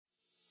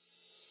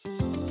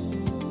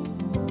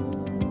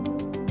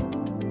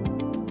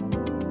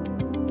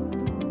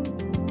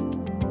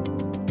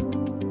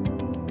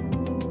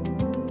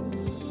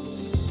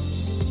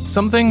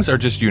Some things are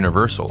just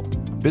universal.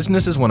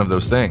 Business is one of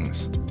those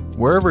things.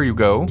 Wherever you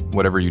go,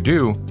 whatever you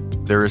do,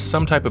 there is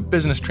some type of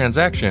business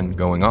transaction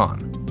going on.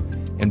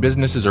 And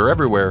businesses are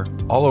everywhere,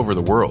 all over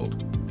the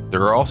world.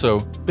 There are also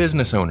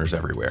business owners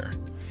everywhere.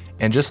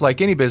 And just like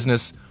any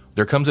business,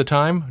 there comes a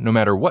time, no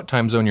matter what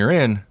time zone you're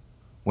in,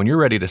 when you're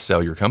ready to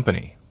sell your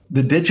company.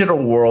 The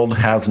digital world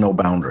has no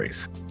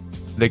boundaries.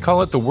 They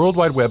call it the World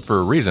Wide Web for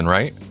a reason,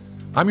 right?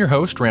 I'm your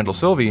host, Randall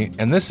Sylvie,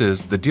 and this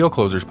is the Deal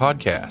Closers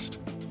Podcast.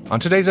 On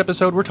today's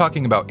episode, we're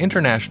talking about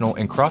international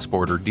and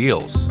cross-border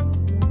deals.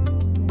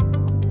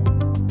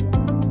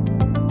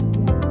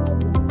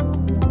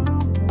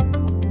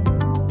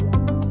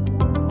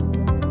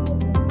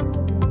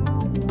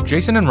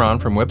 Jason and Ron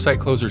from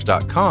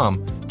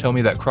websiteclosers.com tell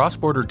me that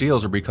cross-border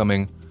deals are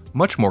becoming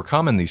much more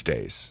common these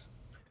days.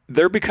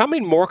 They're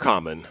becoming more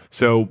common.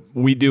 So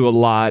we do a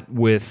lot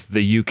with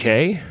the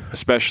UK,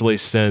 especially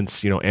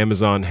since,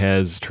 Amazon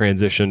has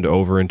transitioned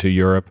over into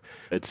Europe.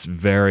 It's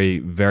very,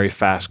 very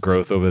fast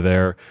growth over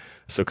there.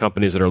 So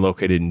companies that are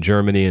located in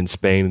Germany and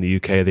Spain and the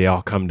UK, they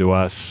all come to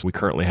us. We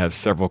currently have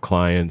several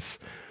clients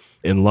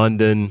in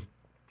London,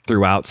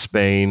 throughout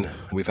Spain.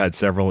 We've had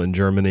several in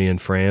Germany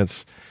and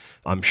France.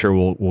 I'm sure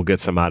we'll get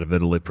some out of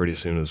Italy pretty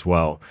soon as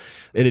well.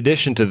 In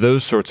addition to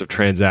those sorts of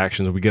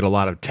transactions, we get a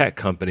lot of tech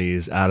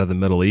companies out of the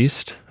Middle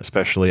East,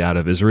 especially out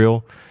of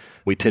Israel.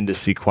 We tend to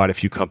see quite a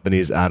few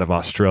companies out of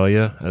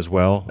Australia as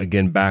well.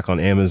 Again, back on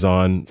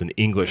Amazon, it's an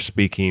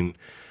English-speaking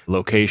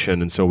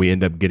location, and so we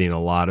end up getting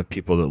a lot of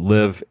people that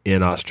live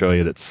in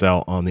Australia that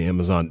sell on the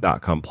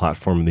Amazon.com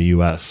platform in the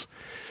U.S.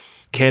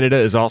 Canada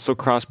is also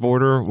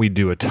cross-border. We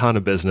do a ton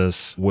of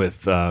business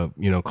with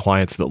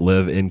clients that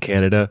live in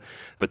Canada,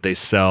 but they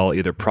sell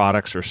either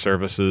products or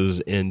services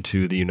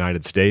into the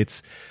United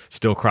States,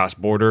 still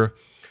cross-border.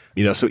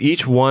 So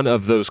each one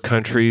of those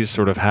countries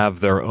sort of have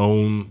their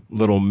own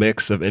little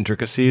mix of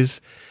intricacies.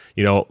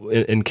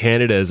 In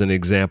Canada, as an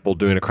example,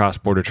 doing a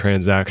cross-border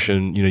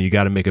transaction, you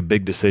got to make a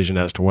big decision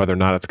as to whether or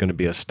not it's going to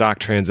be a stock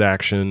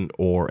transaction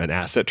or an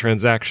asset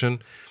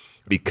transaction,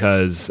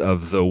 because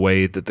of the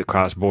way that the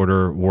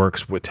cross-border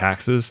works with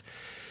taxes.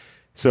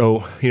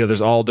 So,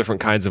 there's all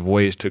different kinds of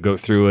ways to go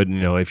through it.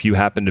 If you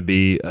happen to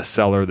be a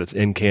seller that's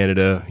in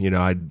Canada,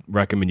 I'd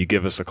recommend you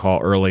give us a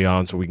call early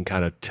on so we can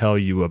kind of tell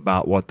you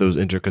about what those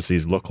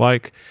intricacies look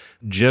like.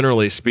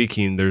 Generally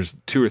speaking, there's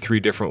 2 or 3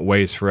 different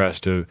ways for us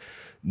to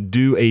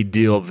do a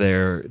deal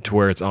there to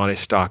where it's on a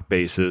stock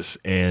basis,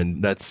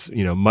 and that's,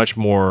 much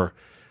more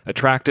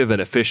attractive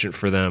and efficient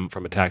for them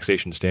from a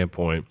taxation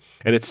standpoint.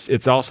 And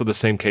it's also the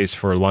same case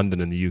for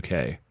London and the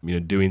UK.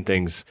 Doing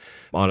things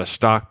on a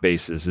stock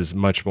basis is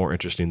much more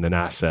interesting than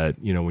asset,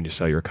 when you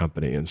sell your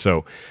company. And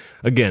so,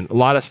 again, a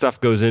lot of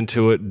stuff goes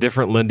into it,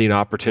 different lending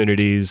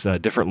opportunities,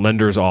 different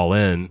lenders all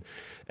in.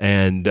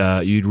 And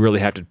you'd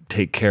really have to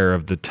take care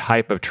of the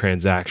type of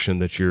transaction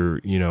that you're,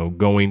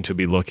 going to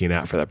be looking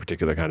at for that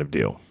particular kind of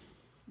deal.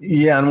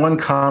 Yeah, and one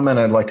comment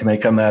I'd like to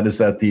make on that is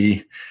that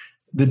the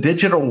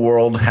digital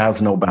world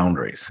has no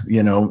boundaries.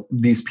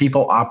 These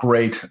people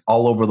operate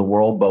all over the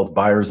world, both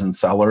buyers and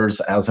sellers.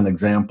 As an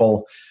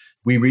example,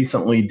 we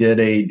recently did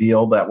a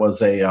deal that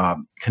was a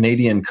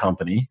Canadian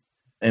company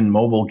in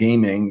mobile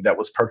gaming that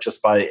was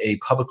purchased by a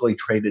publicly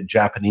traded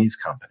Japanese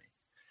company.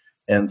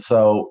 And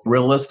so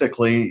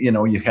realistically,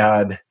 you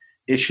had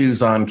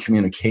issues on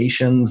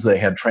communications. They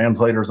had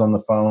translators on the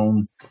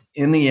phone.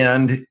 In the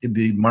end,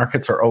 the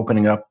markets are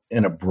opening up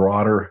in a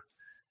broader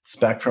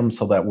spectrum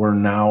so that we're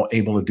now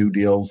able to do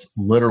deals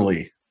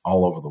literally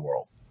all over the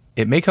world.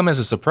 It may come as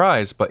a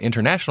surprise, but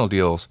international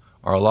deals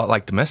are a lot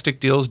like domestic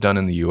deals done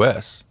in the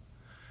U.S.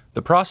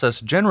 The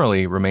process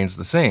generally remains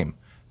the same.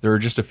 There are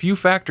just a few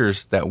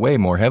factors that weigh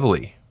more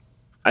heavily.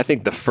 I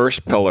think the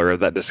first pillar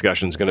of that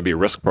discussion is going to be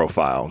risk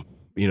profile.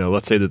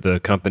 Let's say that the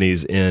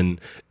company's in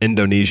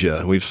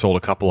Indonesia. We've sold a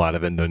couple out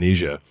of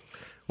Indonesia.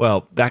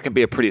 Well, that could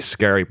be a pretty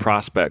scary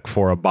prospect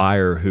for a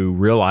buyer who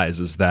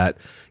realizes that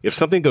if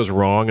something goes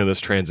wrong in this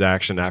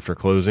transaction after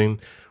closing,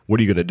 what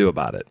are you going to do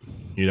about it?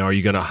 Are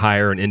you going to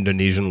hire an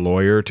Indonesian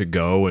lawyer to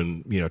go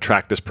and,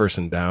 track this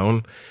person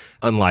down?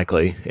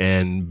 Unlikely.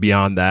 And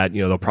beyond that,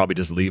 they'll probably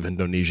just leave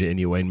Indonesia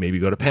anyway and maybe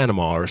go to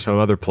Panama or some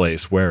other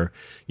place where,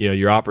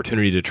 your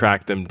opportunity to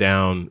track them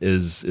down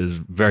is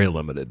very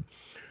limited.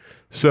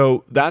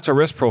 So that's a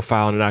risk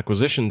profile in an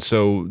acquisition.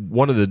 So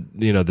one of the,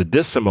 the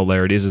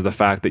dissimilarities is the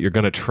fact that you're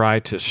going to try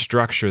to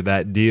structure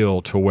that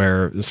deal to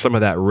where some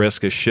of that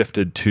risk is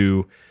shifted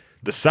to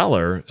the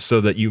seller so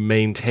that you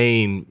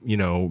maintain,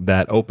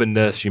 that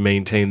openness, you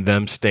maintain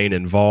them staying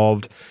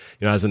involved.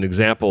 As an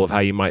example of how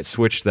you might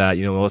switch that,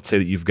 let's say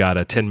that you've got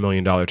a $10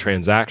 million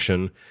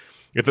transaction.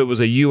 If it was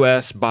a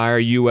U.S. buyer,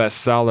 U.S.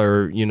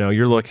 seller,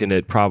 you're looking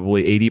at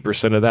probably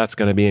 80% of that's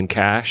going to be in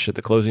cash at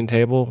the closing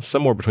table,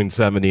 somewhere between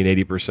 70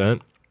 and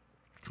 80%.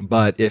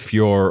 But if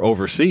you're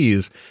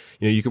overseas,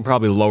 you can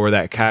probably lower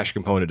that cash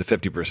component to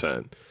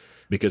 50%.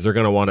 Because they're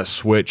going to want to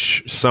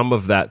switch some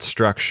of that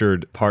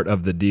structured part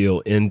of the deal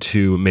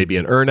into maybe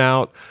an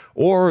earnout,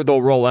 or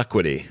they'll roll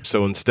equity.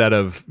 So instead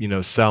of,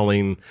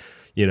 selling,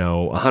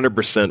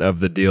 100% of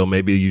the deal.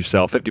 Maybe you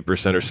sell 50%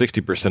 or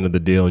 60% of the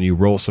deal and you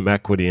roll some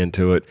equity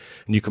into it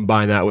and you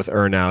combine that with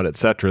earnout, et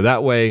cetera.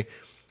 That way,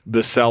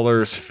 the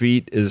seller's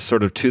feet is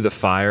sort of to the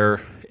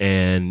fire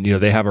and,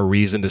 they have a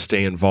reason to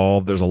stay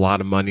involved. There's a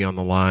lot of money on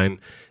the line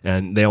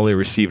and they only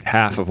received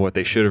half of what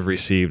they should have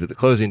received at the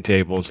closing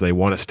table. So they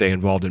want to stay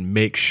involved and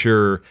make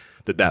sure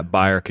that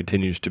buyer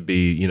continues to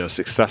be,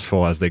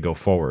 successful as they go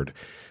forward.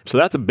 So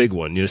that's a big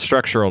one,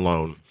 structure a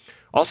loan.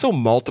 Also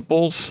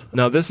multiples.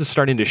 Now this is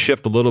starting to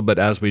shift a little bit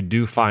as we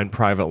do find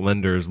private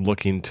lenders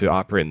looking to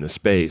operate in the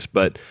space,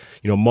 but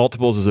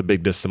multiples is a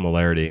big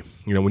dissimilarity.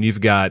 When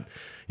you've got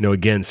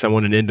again,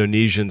 someone in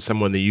Indonesia and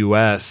someone in the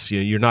US,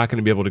 you're not going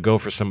to be able to go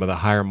for some of the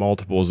higher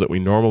multiples that we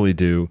normally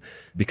do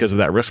because of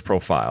that risk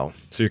profile.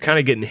 So you're kind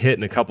of getting hit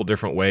in a couple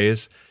different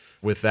ways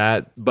with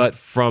that. But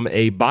from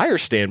a buyer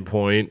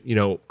standpoint,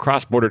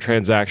 cross-border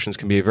transactions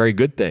can be a very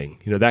good thing.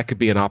 That could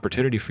be an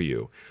opportunity for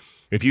you.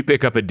 If you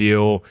pick up a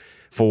deal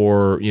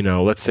for,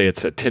 let's say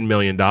it's at $10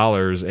 million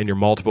and your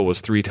multiple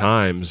was 3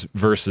 times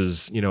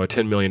versus, a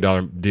 $10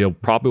 million deal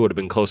probably would have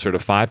been closer to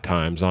 5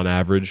 times on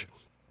average.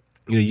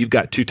 You've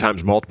got 2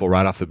 times multiple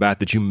right off the bat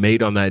that you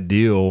made on that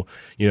deal,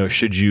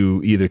 should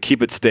you either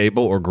keep it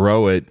stable or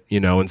grow it,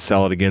 and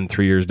sell it again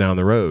 3 years down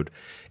the road.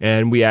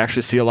 And we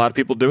actually see a lot of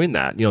people doing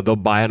that. They'll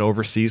buy an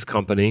overseas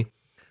company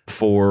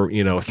for,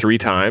 3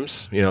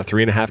 times,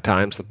 3.5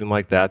 times, something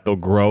like that. They'll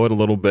grow it a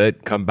little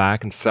bit, come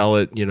back and sell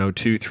it,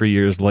 2-3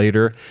 years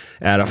later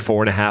at a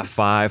 4.5,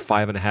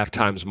 5.5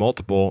 times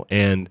multiple.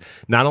 And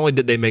not only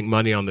did they make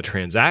money on the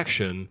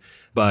transaction,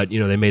 but,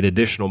 they made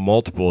additional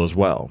multiple as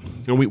well.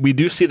 And we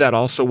do see that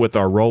also with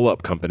our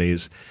roll-up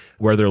companies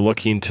where they're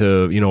looking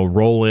to,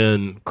 roll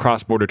in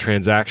cross-border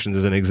transactions.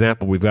 As an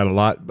example, we've got a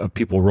lot of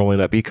people rolling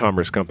up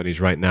e-commerce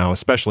companies right now,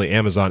 especially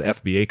Amazon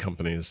FBA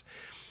companies.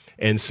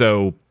 And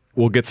so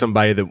we'll get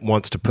somebody that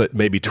wants to put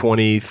maybe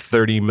 20,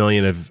 30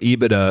 million of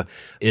EBITDA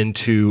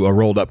into a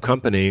rolled up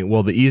company.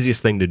 Well, the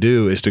easiest thing to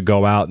do is to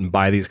go out and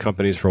buy these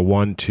companies for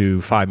 $1 to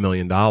 $5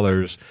 million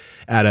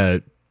at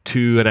a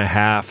 2.5,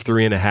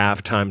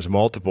 3.5 times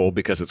multiple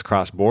because it's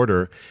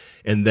cross-border.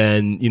 And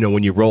then,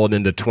 when you roll it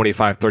into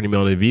 25, 30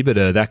 million of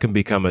EBITDA, that can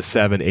become a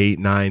 7, 8,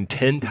 9,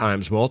 10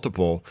 times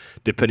multiple,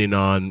 depending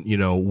on,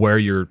 where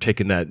you're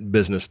taking that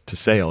business to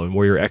sale and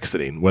where you're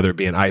exiting, whether it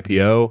be an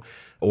IPO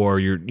or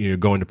you're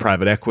going to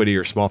private equity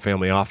or small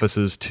family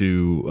offices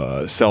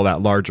to sell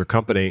that larger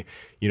company.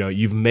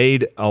 You've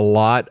made a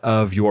lot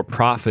of your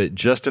profit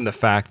just in the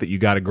fact that you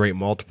got a great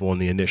multiple in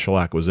the initial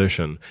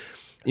acquisition.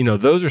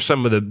 Those are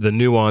some of the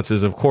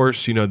nuances. Of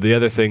course, the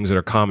other things that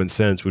are common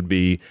sense would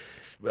be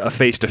a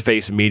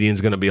face-to-face meeting is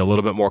going to be a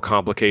little bit more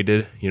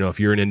complicated. If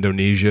you're in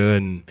Indonesia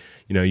and,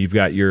 you've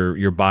got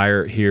your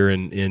buyer here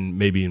in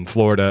maybe in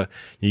Florida,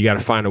 you got to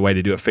find a way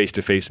to do a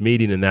face-to-face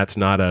meeting, and that's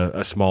not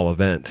a small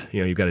event.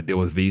 You've got to deal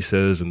with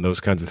visas and those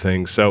kinds of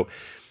things. So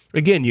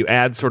again, you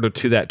add sort of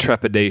to that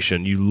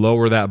trepidation. You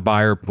lower that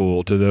buyer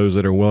pool to those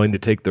that are willing to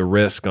take the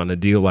risk on a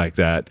deal like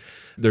that.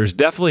 There's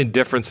definitely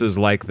differences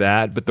like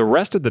that, but the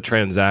rest of the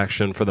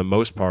transaction, for the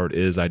most part,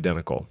 is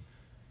identical.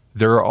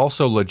 There are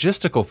also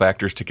logistical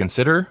factors to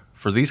consider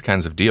for these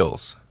kinds of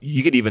deals.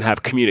 You could even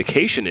have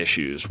communication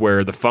issues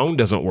where the phone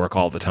doesn't work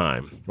all the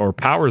time or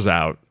power's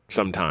out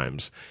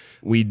sometimes.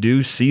 We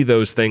do see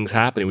those things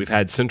happening. We've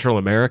had Central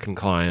American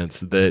clients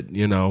that,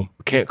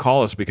 can't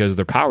call us because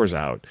their power's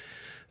out.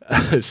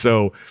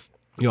 So,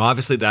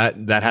 obviously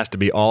that has to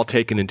be all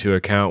taken into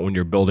account when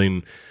you're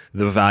building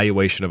the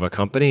valuation of a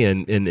company,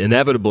 and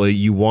inevitably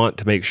you want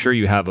to make sure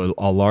you have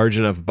a large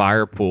enough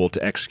buyer pool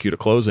to execute a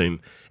closing,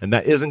 and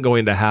that isn't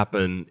going to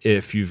happen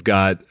if you've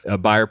got a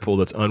buyer pool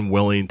that's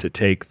unwilling to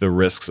take the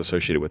risks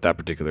associated with that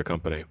particular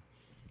company.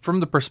 From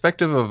the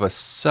perspective of a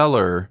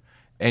seller,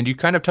 and you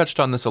kind of touched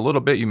on this a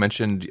little bit, you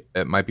mentioned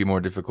it might be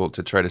more difficult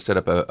to try to set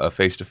up a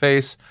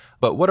face-to-face,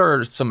 but what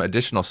are some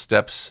additional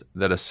steps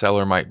that a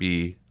seller might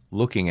be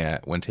looking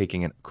at when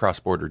taking a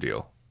cross-border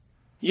deal?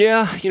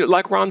 Yeah,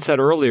 like Ron said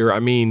earlier,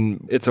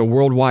 it's a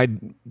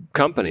worldwide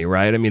company,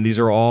 right? These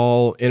are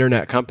all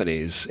internet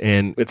companies,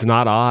 and it's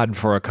not odd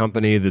for a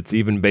company that's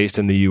even based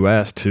in the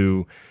U.S.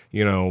 to,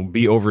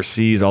 be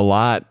overseas a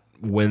lot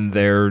when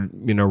they're,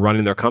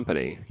 running their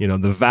company. The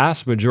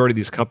vast majority of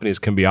these companies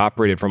can be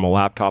operated from a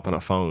laptop and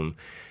a phone.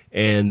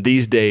 And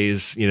these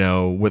days,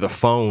 with a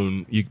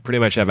phone, you pretty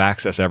much have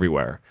access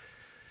everywhere.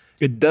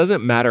 It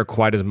doesn't matter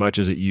quite as much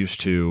as it used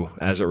to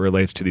as it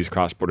relates to these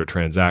cross-border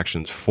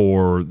transactions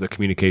for the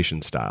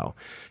communication style.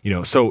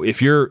 So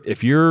if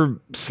you're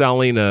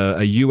selling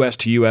a US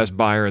to US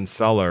buyer and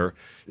seller,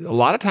 a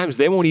lot of times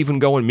they won't even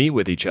go and meet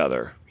with each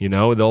other.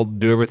 They'll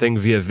do everything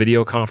via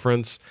video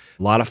conference,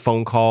 a lot of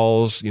phone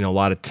calls, a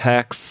lot of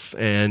texts,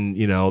 and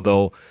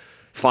they'll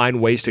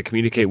find ways to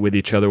communicate with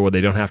each other where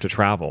they don't have to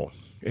travel.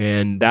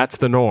 And that's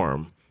the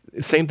norm.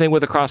 Same thing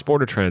with a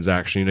cross-border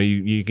transaction.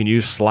 You can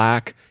use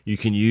Slack, you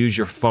can use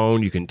your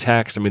phone, you can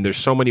text. There's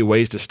so many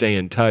ways to stay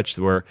in touch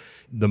where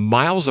the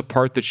miles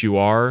apart that you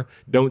are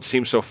don't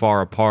seem so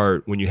far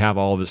apart when you have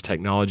all this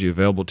technology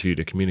available to you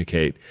to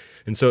communicate.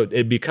 And so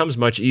it becomes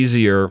much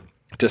easier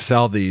to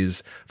sell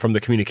these from the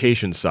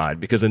communication side,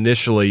 because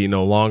initially,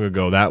 long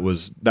ago, that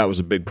was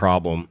a big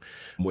problem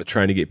with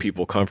trying to get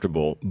people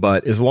comfortable.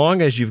 But as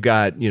long as you've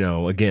got,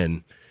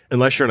 again,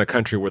 unless you're in a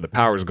country where the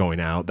power is going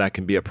out, that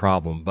can be a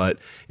problem. But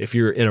if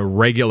you're in a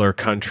regular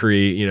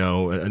country,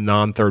 a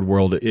non-third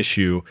world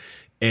issue,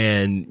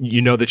 and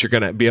you know that you're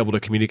going to be able to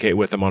communicate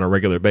with them on a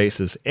regular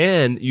basis,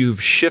 and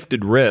you've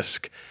shifted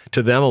risk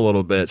to them a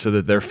little bit so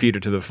that their feet are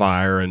to the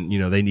fire and,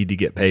 they need to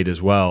get paid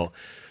as well,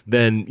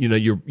 then,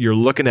 you're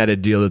looking at a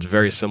deal that's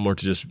very similar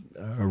to just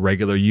a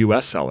regular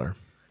U.S. seller.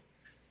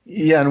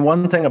 Yeah, and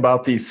one thing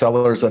about these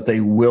sellers that they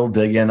will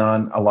dig in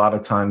on a lot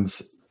of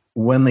times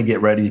when they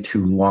get ready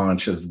to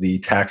launch is the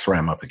tax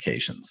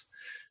ramifications.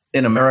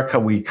 In America,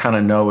 we kind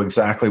of know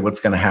exactly what's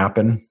going to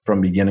happen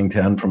from beginning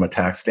to end from a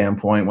tax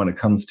standpoint. When it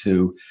comes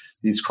to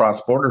these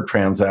cross-border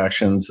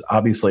transactions,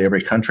 obviously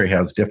every country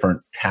has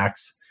different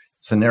tax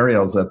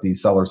scenarios that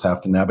these sellers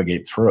have to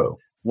navigate through.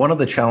 One of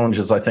the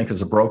challenges I think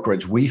as a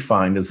brokerage we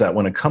find is that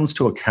when it comes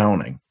to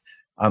accounting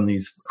on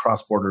these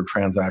cross-border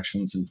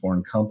transactions in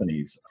foreign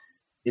companies,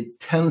 it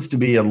tends to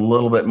be a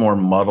little bit more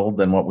muddled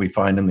than what we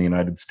find in the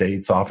United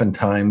States.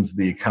 Oftentimes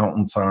the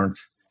accountants aren't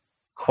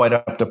quite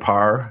up to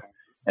par.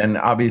 And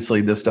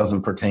obviously, this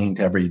doesn't pertain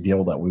to every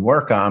deal that we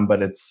work on,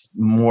 but it's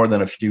more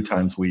than a few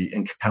times we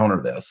encounter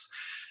this.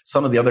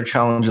 Some of the other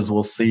challenges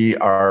we'll see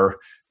are,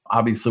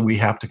 obviously, we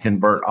have to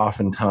convert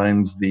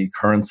oftentimes the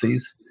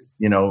currencies.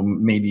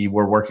 Maybe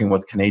we're working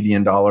with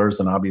Canadian dollars,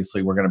 and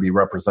obviously we're going to be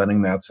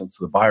representing that since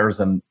the buyers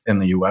in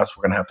the U.S.,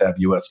 we're going to have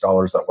U.S.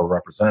 dollars that we're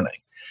representing.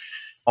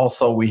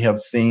 Also, we have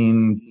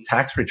seen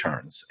tax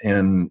returns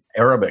in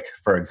Arabic,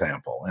 for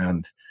example,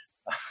 and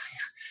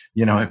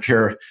if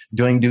you're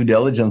doing due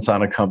diligence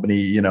on a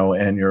company,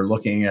 and you're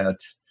looking at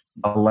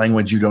a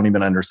language you don't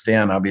even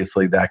understand,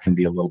 obviously that can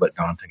be a little bit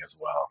daunting as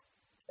well.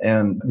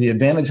 And the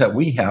advantage that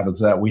we have is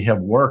that we have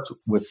worked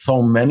with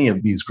so many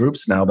of these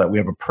groups now that we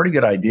have a pretty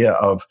good idea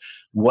of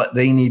what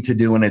they need to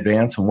do in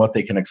advance and what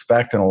they can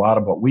expect. And a lot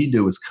of what we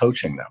do is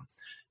coaching them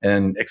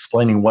and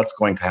explaining what's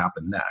going to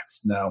happen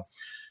next. Now,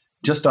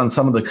 just on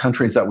some of the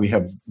countries that we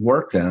have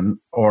worked in,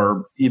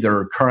 or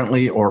either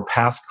currently or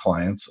past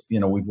clients,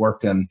 we've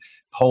worked in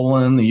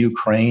Poland, the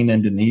Ukraine,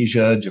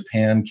 Indonesia,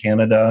 Japan,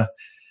 Canada,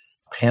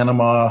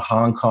 Panama,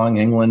 Hong Kong,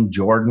 England,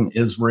 Jordan,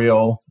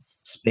 Israel,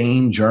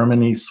 Spain,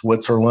 Germany,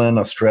 Switzerland,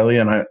 Australia,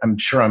 and I'm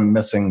sure I'm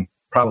missing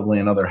probably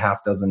another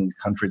half dozen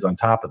countries on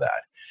top of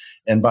that.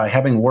 And by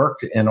having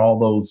worked in all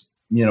those,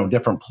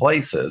 different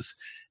places,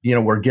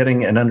 we're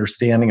getting an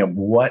understanding of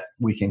what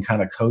we can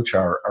kind of coach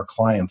our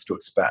clients to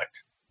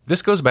expect.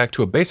 This goes back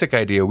to a basic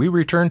idea we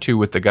return to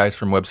with the guys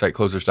from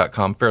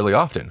websiteclosers.com fairly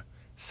often: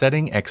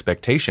 setting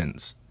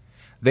expectations.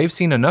 They've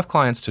seen enough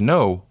clients to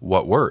know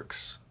what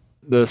works.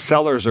 The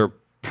sellers are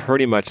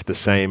pretty much the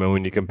same. And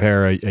when you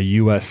compare a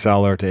U.S.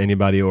 seller to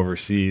anybody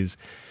overseas,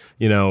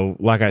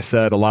 like I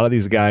said, a lot of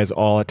these guys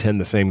all attend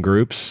the same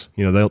groups.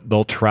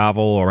 They'll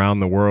travel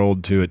around the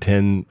world to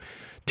attend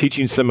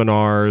teaching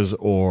seminars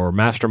or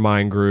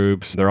mastermind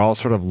groups. They're all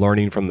sort of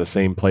learning from the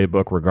same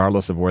playbook,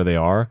 regardless of where they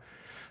are.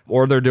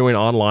 Or they're doing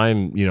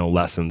online,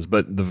 lessons.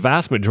 But the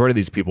vast majority of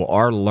these people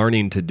are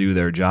learning to do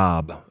their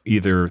job,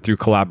 either through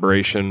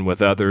collaboration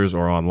with others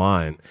or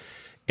online.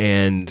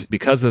 And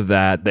because of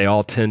that, they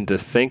all tend to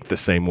think the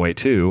same way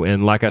too.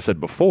 And like I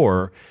said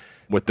before,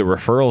 with the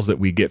referrals that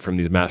we get from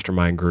these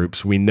mastermind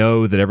groups, we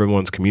know that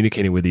everyone's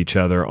communicating with each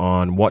other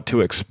on what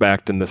to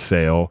expect in the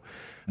sale,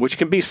 which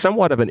can be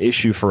somewhat of an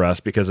issue for us,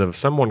 because if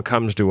someone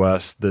comes to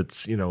us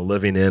that's,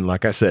 living in,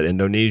 like I said,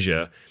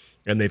 Indonesia,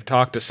 and they've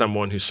talked to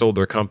someone who sold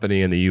their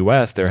company in the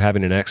U.S., they're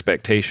having an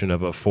expectation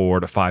of a 4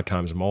 to 5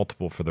 times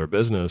multiple for their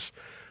business.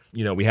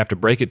 We have to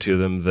break it to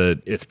them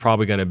that it's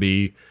probably going to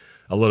be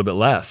a little bit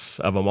less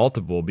of a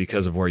multiple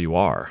because of where you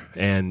are.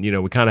 And,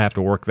 we kind of have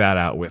to work that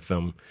out with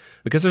them,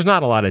 because there's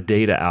not a lot of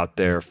data out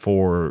there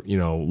for,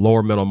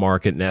 lower middle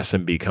market and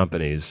SMB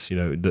companies.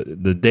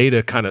 The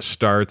data kind of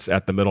starts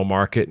at the middle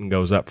market and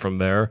goes up from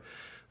there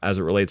as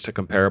it relates to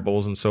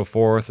comparables and so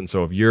forth. And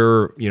so if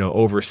you're,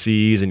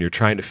 overseas and you're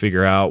trying to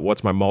figure out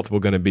what's my multiple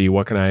going to be,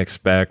 what can I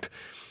expect?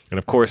 And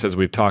of course, as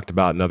we've talked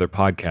about in other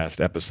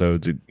podcast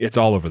episodes, it's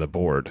all over the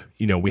board.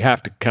 We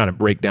have to kind of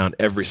break down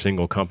every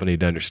single company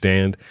to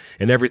understand,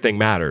 and everything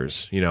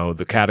matters.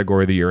 The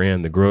category that you're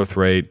in, the growth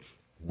rate,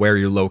 where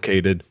you're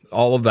located,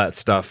 all of that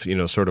stuff,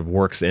 sort of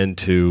works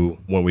into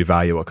when we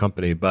value a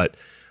company. But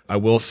I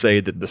will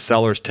say that the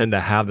sellers tend to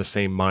have the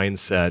same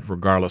mindset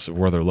regardless of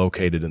where they're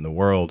located in the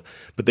world.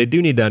 But they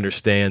do need to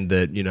understand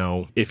that,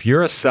 if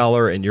you're a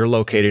seller and you're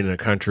located in a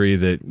country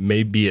that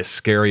may be a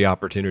scary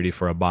opportunity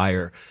for a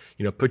buyer,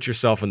 put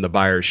yourself in the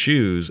buyer's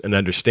shoes and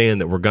understand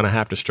that we're going to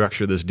have to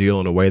structure this deal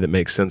in a way that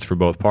makes sense for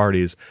both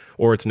parties,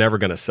 or it's never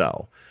going to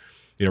sell.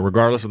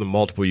 Regardless of the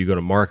multiple you go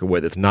to market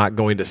with, it's not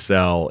going to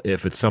sell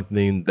if it's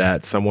something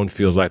that someone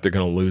feels like they're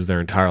going to lose their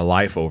entire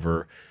life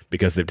over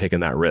because they've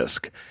taken that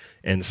risk.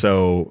 And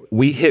so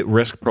we hit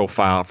risk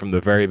profile from the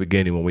very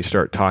beginning when we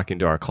start talking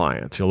to our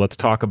clients. Let's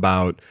talk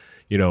about,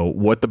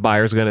 what the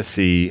buyer's going to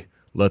see,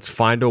 Let's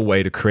find a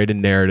way to create a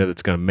narrative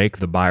that's going to make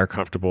the buyer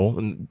comfortable.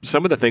 And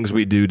some of the things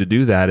we do to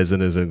do that is,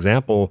 as an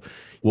example,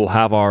 we'll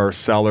have our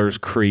sellers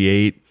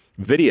create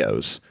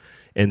videos.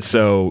 And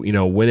so,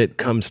 when it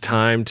comes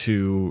time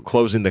to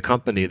closing the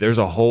company, there's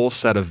a whole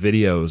set of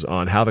videos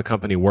on how the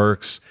company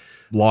works,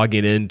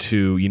 logging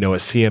into, a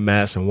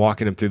CMS and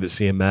walking them through the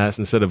CMS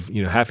instead of,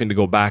 having to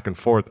go back and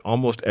forth.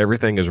 Almost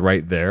everything is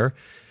right there.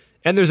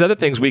 And there's other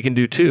things we can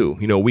do too.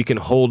 We can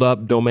hold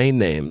up domain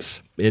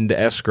names into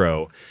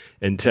escrow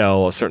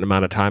until a certain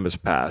amount of time has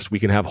passed. We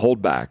can have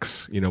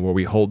holdbacks, where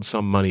we hold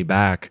some money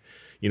back,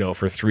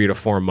 for 3 to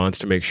 4 months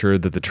to make sure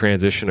that the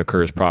transition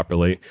occurs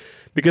properly.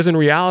 Because in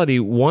reality,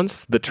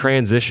 once the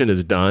transition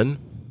is done,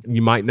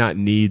 you might not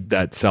need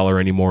that seller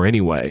anymore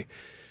anyway.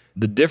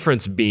 The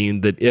difference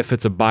being that if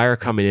it's a buyer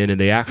coming in and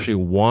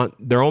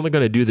they're only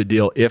going to do the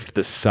deal if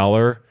the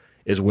seller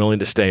is willing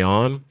to stay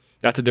on,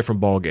 that's a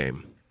different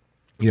ballgame.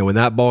 In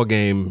that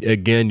ballgame,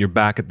 again, you're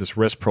back at this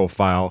risk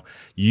profile.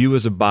 You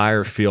as a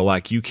buyer feel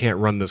like you can't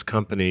run this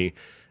company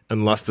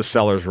unless the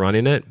seller's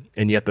running it,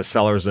 and yet the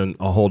seller's in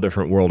a whole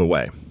different world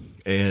away.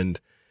 And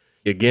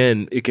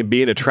again, it can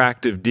be an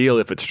attractive deal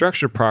if it's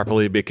structured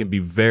properly, but it can be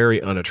very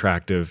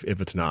unattractive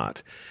if it's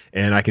not.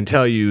 And I can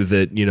tell you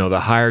that, the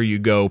higher you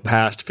go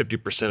past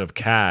 50% of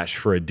cash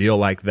for a deal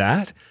like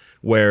that,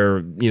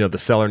 where, the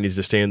seller needs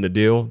to stay in the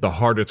deal, the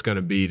harder it's going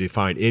to be to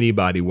find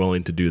anybody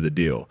willing to do the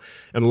deal.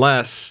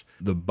 Unless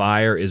the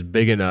buyer is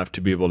big enough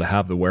to be able to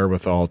have the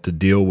wherewithal to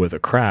deal with a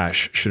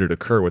crash should it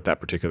occur with that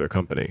particular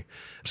company.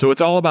 So it's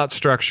all about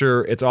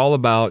structure. It's all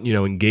about,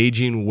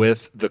 engaging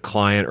with the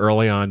client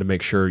early on to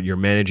make sure you're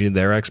managing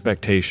their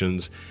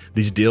expectations.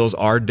 These deals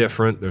are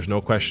different. There's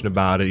no question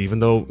about it. Even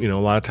though, a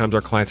lot of times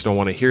our clients don't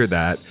want to hear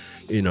that,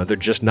 they're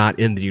just not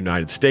in the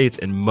United States.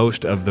 And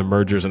most of the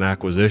mergers and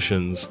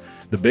acquisitions,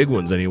 the big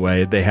ones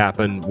anyway, they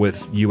happen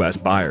with U.S.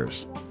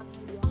 buyers.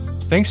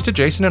 Thanks to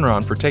Jason and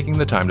Ron for taking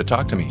the time to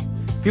talk to me.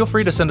 Feel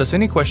free to send us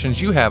any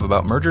questions you have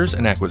about mergers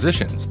and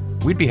acquisitions.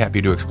 We'd be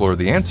happy to explore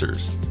the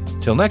answers.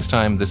 Till next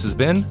time, this has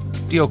been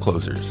Deal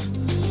Closers.